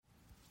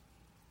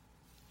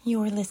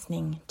You're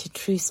listening to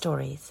True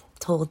Stories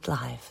Told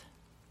Live.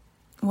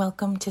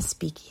 Welcome to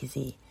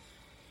Speakeasy,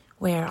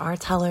 where our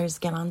tellers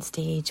get on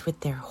stage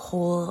with their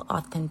whole,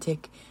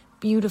 authentic,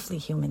 beautifully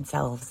human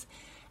selves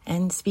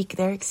and speak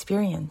their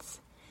experience.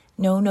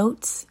 No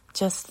notes,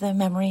 just the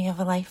memory of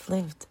a life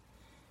lived.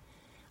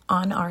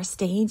 On our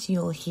stage,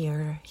 you'll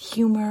hear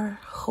humor,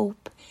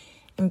 hope,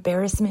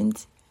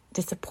 embarrassment,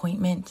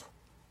 disappointment,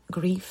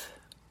 grief,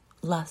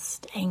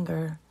 lust,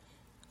 anger,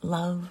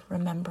 love,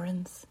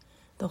 remembrance,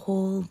 the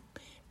whole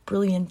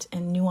brilliant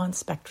and nuanced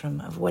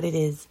spectrum of what it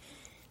is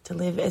to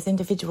live as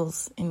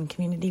individuals in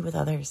community with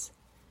others.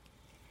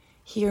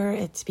 Here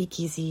at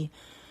Speakeasy,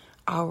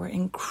 our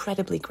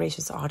incredibly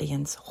gracious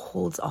audience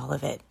holds all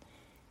of it,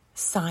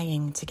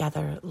 sighing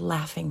together,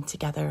 laughing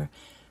together,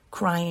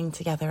 crying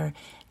together,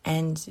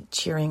 and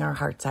cheering our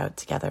hearts out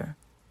together.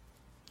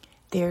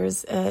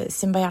 There's a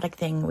symbiotic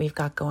thing we've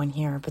got going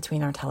here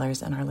between our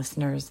tellers and our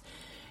listeners,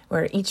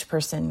 where each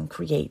person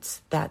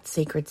creates that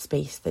sacred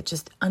space that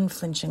just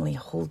unflinchingly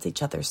holds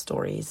each other's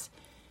stories,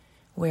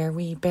 where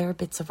we bear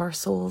bits of our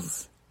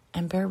souls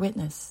and bear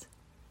witness.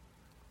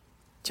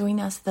 Join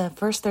us the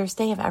first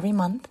Thursday of every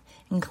month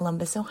in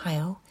Columbus,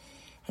 Ohio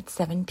at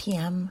 7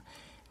 p.m.,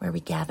 where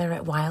we gather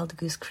at Wild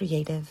Goose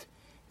Creative,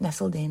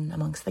 nestled in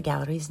amongst the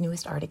gallery's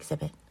newest art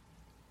exhibit.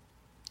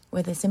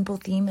 With a simple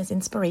theme as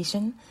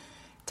inspiration,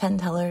 10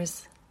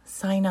 tellers,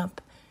 sign up,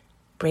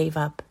 brave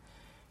up,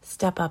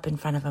 step up in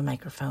front of a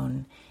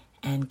microphone,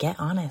 and get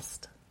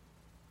honest.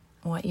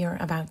 What you're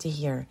about to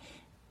hear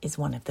is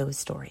one of those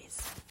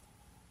stories.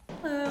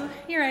 Hello,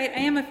 you're right. I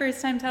am a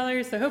first-time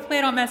teller, so hopefully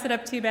I don't mess it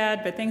up too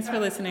bad, but thanks for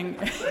listening.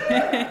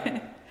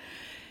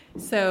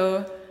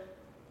 So,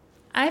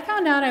 I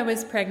found out I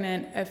was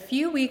pregnant a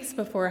few weeks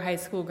before high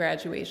school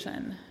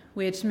graduation,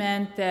 which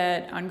meant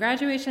that on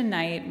graduation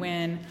night,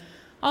 when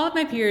all of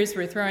my peers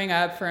were throwing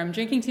up from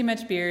drinking too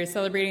much beer,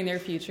 celebrating their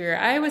future,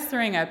 I was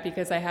throwing up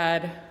because I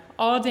had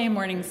all-day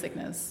morning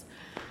sickness.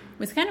 It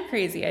was kind of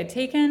crazy. I'd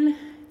taken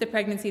the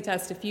pregnancy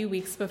test a few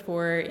weeks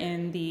before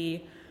in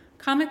the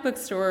comic book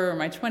store where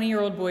my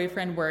 20-year-old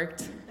boyfriend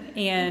worked,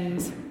 and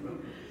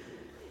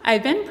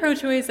I've been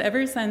pro-choice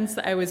ever since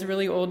I was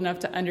really old enough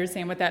to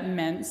understand what that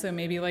meant, so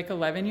maybe like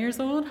 11 years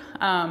old.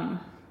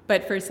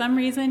 But for some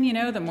reason,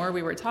 the more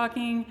we were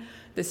talking,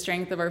 the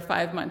strength of our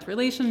 5-month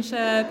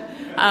relationship,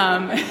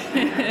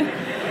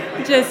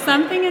 just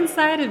something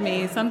inside of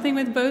me, something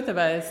with both of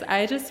us,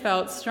 I just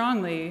felt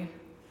strongly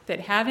that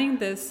having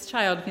this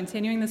child,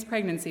 continuing this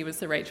pregnancy, was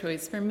the right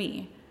choice for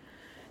me.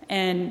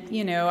 And,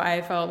 I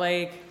felt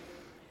like,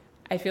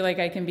 I feel like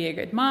I can be a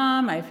good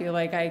mom, I feel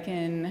like I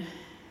can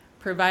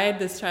provide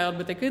this child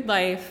with a good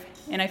life,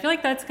 and I feel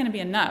like that's going to be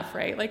enough,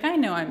 right? Like, I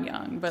know I'm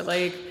young, but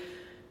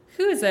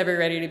who is ever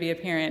ready to be a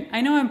parent?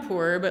 I know I'm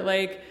poor, but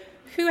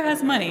who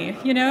has money, So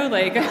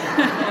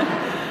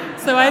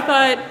I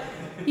thought,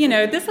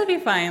 this will be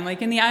fine.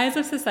 In the eyes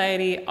of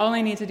society, all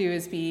I need to do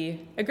is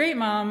be a great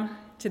mom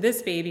to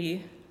this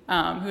baby,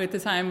 who at the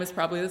time was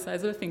probably the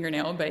size of a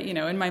fingernail, but,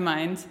 in my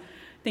mind,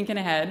 thinking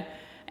ahead,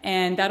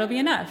 and that'll be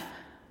enough.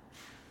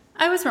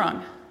 I was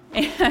wrong.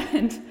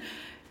 And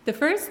the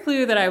first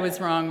clue that I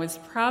was wrong was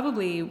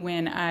probably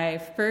when I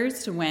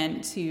first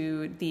went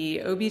to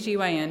the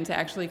OBGYN to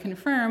actually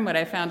confirm what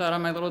I found out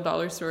on my little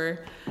dollar store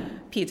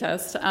pee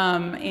test.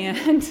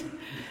 And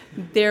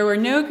there were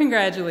no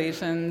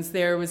congratulations.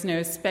 There was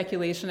no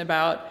speculation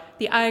about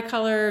the eye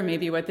color,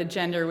 maybe what the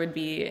gender would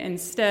be.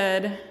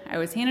 Instead, I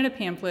was handed a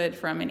pamphlet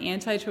from an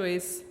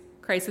anti-choice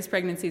crisis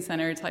pregnancy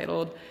center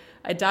titled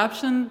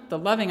Adoption, the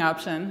Loving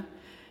Option.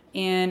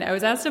 And I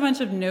was asked a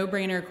bunch of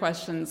no-brainer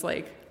questions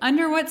like,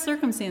 under what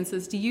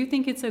circumstances do you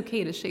think it's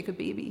okay to shake a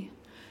baby?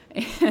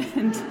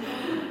 And,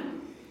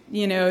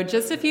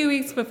 just a few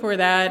weeks before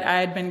that, I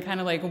had been kind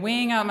of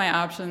weighing out my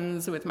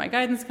options with my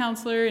guidance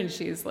counselor, and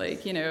she's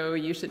like,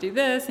 you should do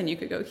this, and you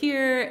could go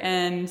here.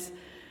 And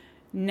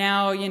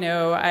now,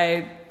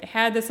 I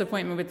had this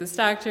appointment with this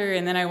doctor,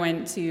 and then I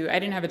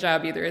didn't have a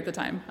job either at the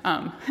time,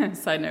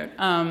 side note.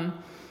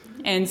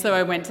 And so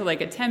I went to a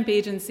temp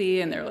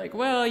agency, and they're like,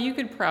 well, you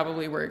could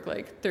probably work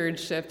third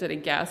shift at a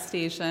gas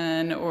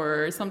station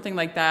or something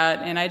like that.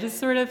 And I just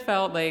sort of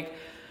felt like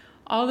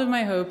all of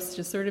my hopes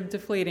just sort of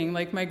deflating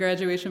like my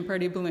graduation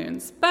party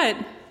balloons. But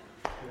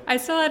I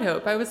still had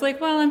hope. I was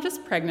like, well, I'm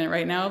just pregnant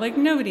right now.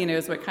 Nobody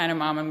knows what kind of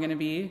mom I'm going to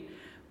be.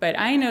 But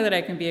I know that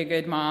I can be a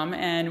good mom.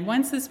 And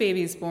once this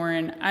baby's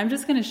born, I'm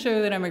just going to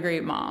show that I'm a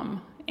great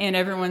mom. And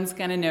everyone's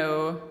going to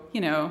know,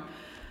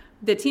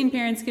 that teen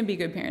parents can be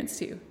good parents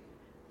too.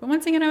 But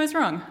once again, I was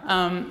wrong.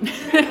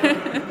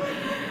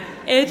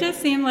 It just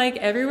seemed like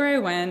everywhere I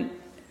went,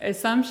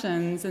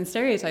 assumptions and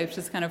stereotypes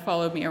just kind of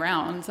followed me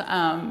around.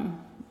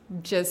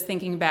 Just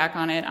thinking back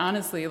on it,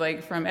 honestly,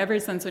 from ever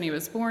since when he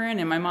was born,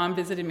 and my mom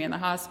visited me in the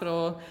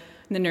hospital,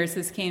 and the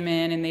nurses came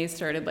in and they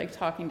started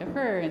talking to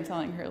her and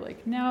telling her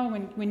no,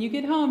 when you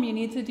get home, you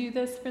need to do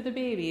this for the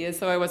baby, as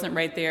though I wasn't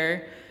right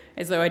there,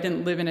 as though I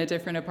didn't live in a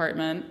different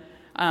apartment,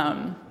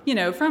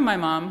 from my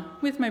mom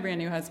with my brand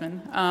new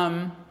husband.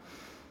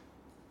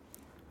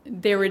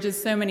 There were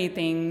just so many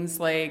things.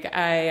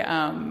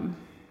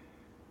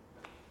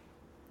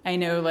 I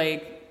know,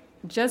 like,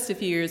 just a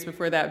few years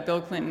before that,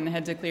 Bill Clinton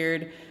had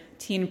declared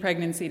teen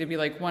pregnancy to be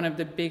like one of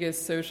the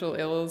biggest social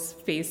ills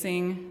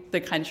facing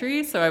the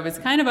country. So I was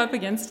kind of up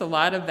against a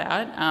lot of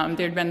that.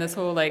 There'd been this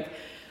whole like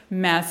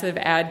massive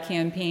ad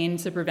campaign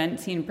to prevent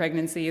teen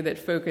pregnancy that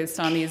focused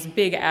on these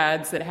big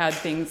ads that had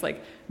things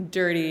like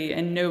dirty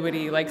and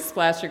nobody like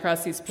splashed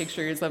across these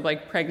pictures of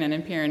like pregnant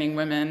and parenting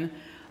women.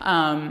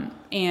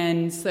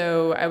 And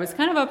so I was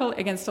kind of up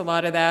against a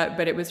lot of that,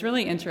 but it was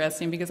really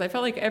interesting because I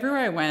felt like everywhere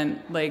I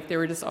went, like there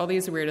were just all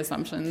these weird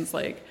assumptions,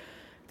 like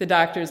the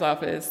doctor's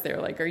office,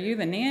 they're like, are you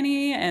the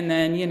nanny? And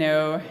then, you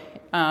know,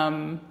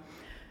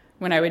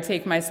 when I would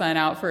take my son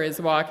out for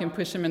his walk and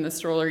push him in the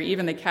stroller,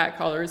 even the cat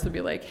callers would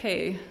be like,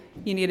 hey,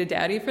 you need a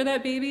daddy for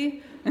that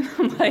baby? And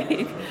I'm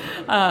like,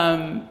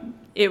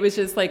 it was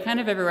just like kind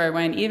of everywhere I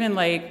went, even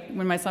like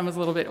when my son was a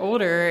little bit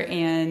older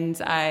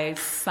and I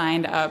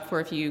signed up for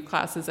a few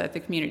classes at the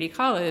community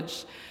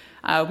college.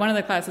 One of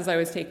the classes I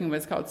was taking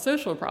was called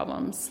Social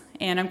Problems.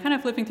 And I'm kind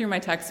of flipping through my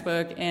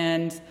textbook,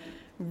 and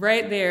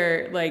right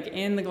there, like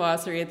in the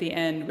glossary at the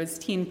end, was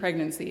teen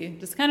pregnancy,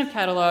 just kind of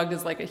cataloged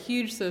as like a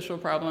huge social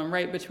problem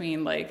right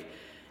between like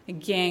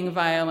gang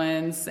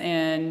violence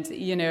and,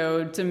 you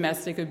know,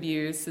 domestic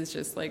abuse is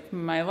just like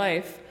my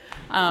life.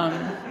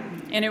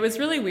 And it was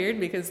really weird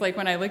because like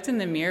when I looked in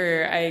the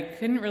mirror, I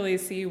couldn't really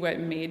see what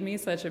made me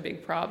such a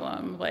big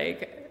problem.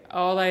 Like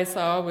all I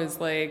saw was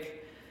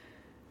like,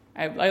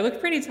 I looked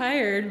pretty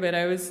tired, but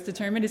I was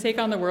determined to take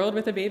on the world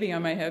with a baby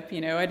on my hip. You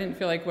know, I didn't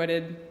feel like what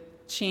had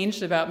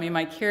changed about me,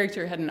 my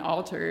character hadn't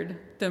altered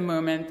the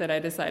moment that I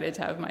decided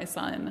to have my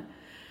son.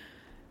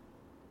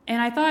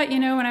 And I thought, you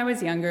know, when I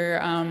was younger,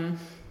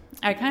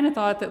 I kind of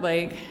thought that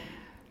like,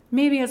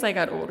 maybe as I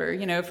got older,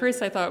 you know,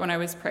 first I thought when I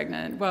was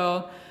pregnant,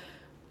 well,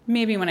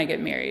 maybe when I get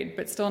married,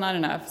 but still not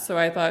enough. So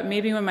I thought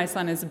maybe when my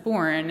son is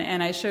born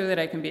and I show that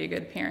I can be a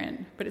good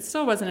parent, but it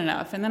still wasn't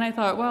enough. And then I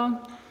thought,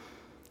 well,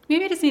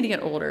 maybe I just need to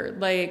get older.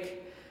 Like,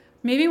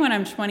 maybe when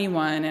I'm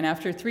 21 and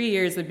after 3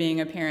 years of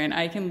being a parent,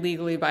 I can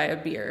legally buy a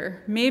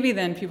beer. Maybe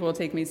then people will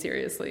take me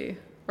seriously.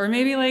 Or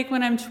maybe like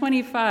when I'm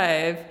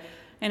 25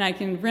 and I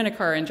can rent a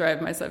car and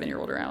drive my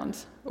 7-year-old around.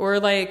 Or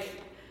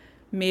like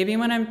maybe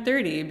when I'm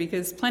 30,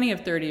 because plenty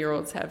of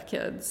 30-year-olds have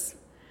kids.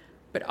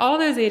 But all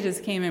those ages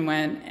came and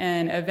went,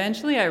 and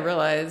eventually I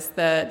realized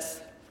that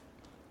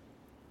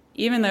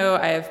even though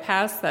I have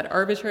passed that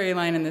arbitrary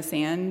line in the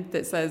sand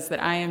that says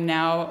that I am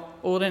now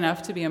old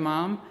enough to be a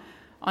mom,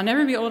 I'll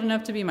never be old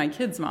enough to be my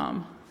kid's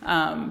mom.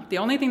 The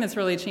only thing that's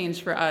really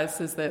changed for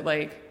us is that,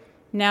 like,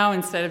 now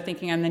instead of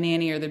thinking I'm the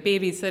nanny or the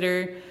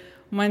babysitter,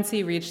 once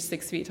he reached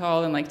 6 feet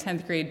tall in, like,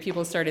 10th grade,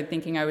 people started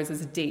thinking I was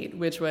his date,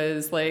 which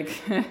was, like,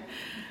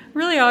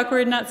 really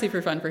awkward, not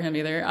super fun for him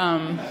either.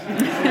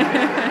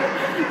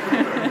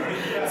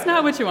 It's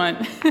not what you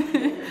want.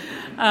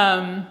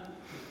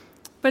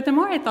 But the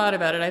more I thought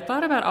about it, I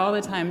thought about all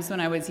the times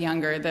when I was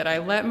younger that I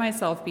let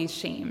myself be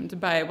shamed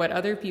by what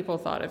other people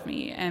thought of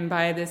me and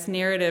by this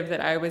narrative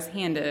that I was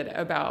handed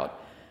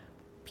about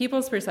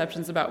people's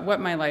perceptions about what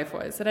my life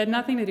was. It had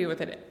nothing to do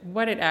with it,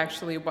 what it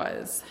actually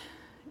was,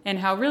 and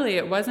how really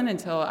it wasn't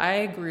until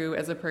I grew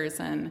as a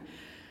person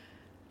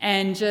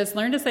and just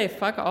learned to say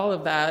fuck all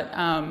of that.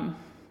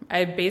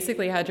 I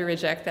basically had to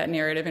reject that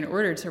narrative in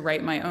order to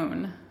write my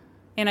own.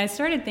 And I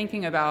started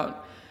thinking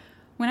about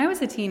when I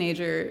was a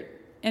teenager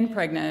and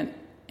pregnant,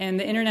 and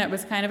the internet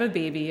was kind of a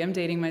baby. I'm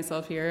dating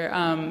myself here.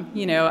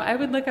 You know, I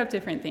would look up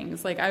different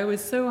things. Like, I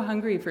was so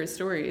hungry for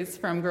stories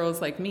from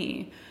girls like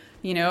me.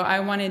 You know, I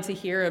wanted to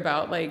hear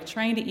about, like,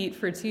 trying to eat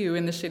for two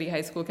in the shitty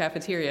high school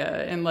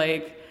cafeteria and,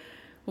 like,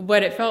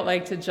 what it felt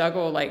like to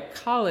juggle, like,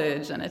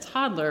 college and a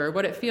toddler,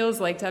 what it feels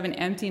like to have an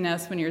empty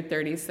nest when you're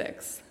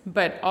 36.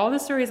 But all the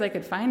stories I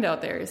could find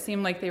out there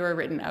seemed like they were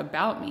written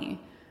about me.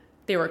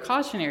 They were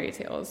cautionary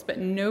tales, but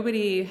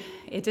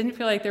it didn't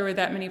feel like there were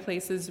that many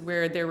places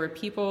where there were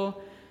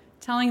people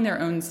telling their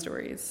own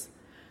stories.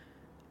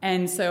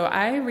 And so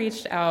I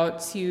reached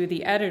out to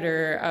the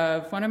editor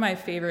of one of my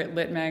favorite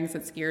lit mags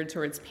that's geared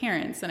towards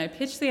parents, and I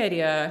pitched the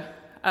idea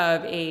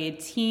of a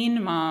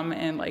teen mom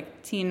and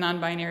like teen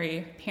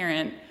non-binary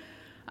parent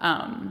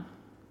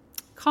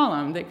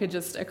column that could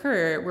just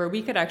occur where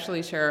we could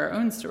actually share our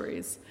own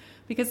stories.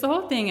 Because the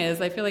whole thing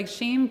is, I feel like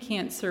shame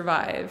can't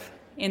survive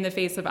in the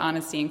face of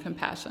honesty and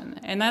compassion.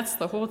 And that's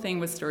the whole thing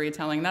with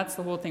storytelling. That's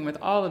the whole thing with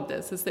all of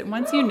this, is that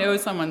once you know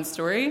someone's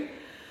story,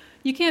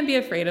 you can't be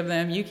afraid of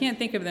them. You can't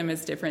think of them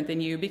as different than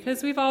you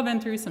because we've all been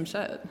through some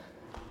shit.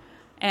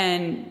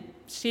 And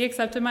she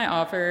accepted my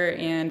offer,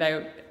 and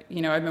I've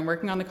been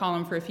working on the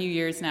column for a few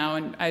years now,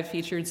 and I've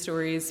featured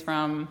stories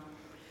from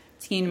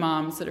teen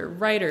moms that are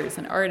writers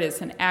and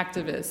artists and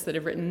activists that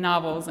have written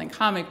novels and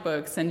comic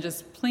books and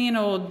just plain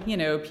old,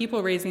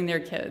 people raising their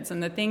kids.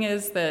 And the thing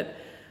is that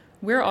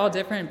we're all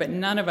different, but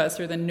none of us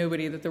are the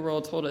nobody that the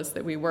world told us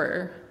that we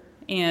were.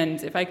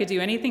 And if I could do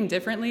anything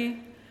differently,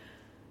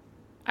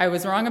 I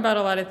was wrong about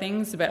a lot of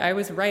things, but I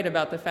was right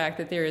about the fact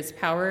that there is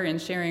power in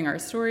sharing our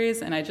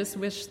stories, and I just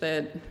wish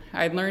that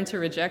I'd learned to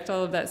reject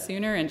all of that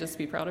sooner and just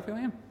be proud of who I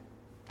am.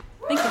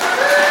 Thank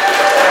you.